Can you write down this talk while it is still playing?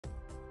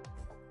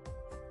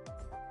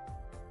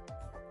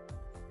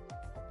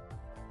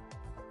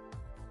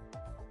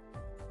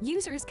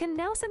Users can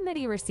now submit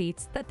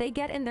e-receipts that they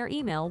get in their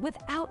email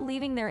without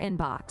leaving their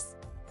inbox.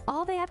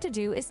 All they have to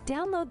do is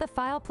download the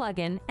Fyle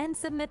plugin and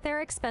submit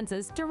their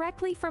expenses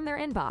directly from their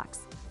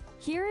inbox.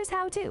 Here is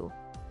how to.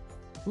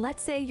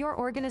 Let's say your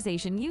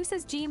organization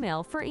uses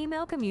Gmail for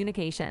email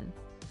communication.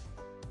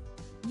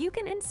 You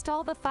can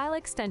install the Fyle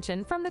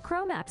extension from the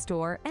Chrome App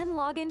Store and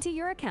log into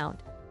your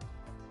account.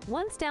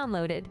 Once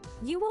downloaded,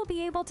 you will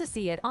be able to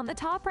see it on the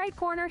top right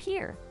corner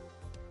here.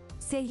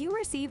 Say you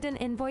received an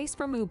invoice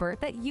from Uber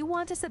that you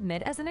want to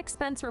submit as an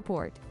expense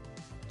report.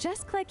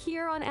 Just click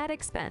here on Add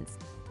Expense,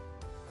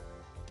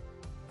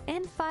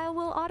 and Fyle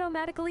will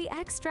automatically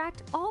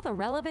extract all the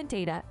relevant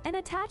data and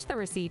attach the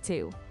receipt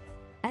to.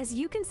 As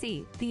you can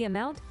see, the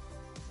amount,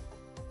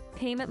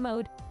 payment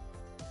mode,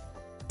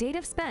 date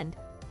of spend,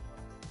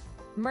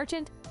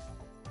 merchant,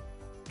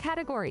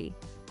 category,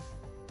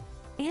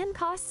 and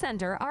cost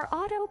center are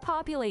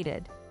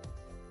auto-populated.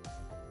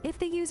 If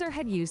the user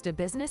had used a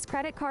business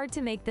credit card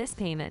to make this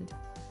payment,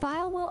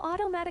 Fyle will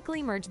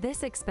automatically merge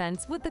this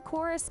expense with the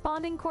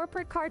corresponding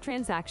corporate card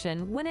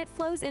transaction when it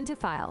flows into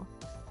Fyle.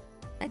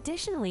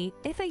 Additionally,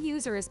 if a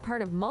user is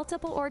part of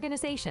multiple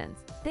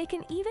organizations, they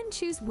can even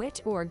choose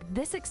which org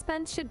this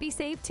expense should be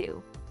saved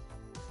to.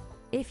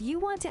 If you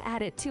want to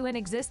add it to an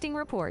existing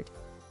report,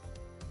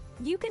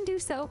 you can do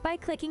so by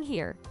clicking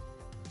here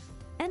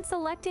and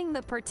selecting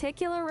the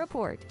particular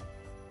report.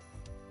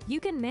 You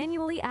can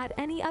manually add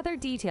any other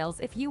details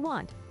if you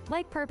want,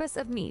 like purpose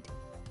of meet,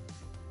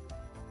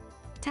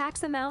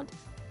 tax amount,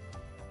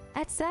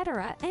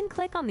 etc., and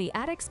click on the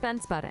Add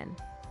Expense button.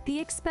 The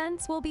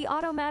expense will be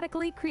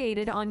automatically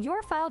created on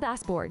your Fyle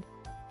dashboard.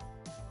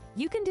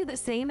 You can do the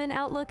same in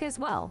Outlook as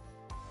well.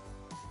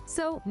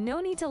 So, no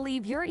need to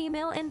leave your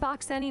email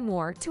inbox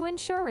anymore to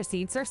ensure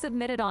receipts are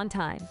submitted on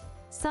time.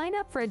 Sign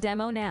up for a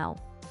demo now.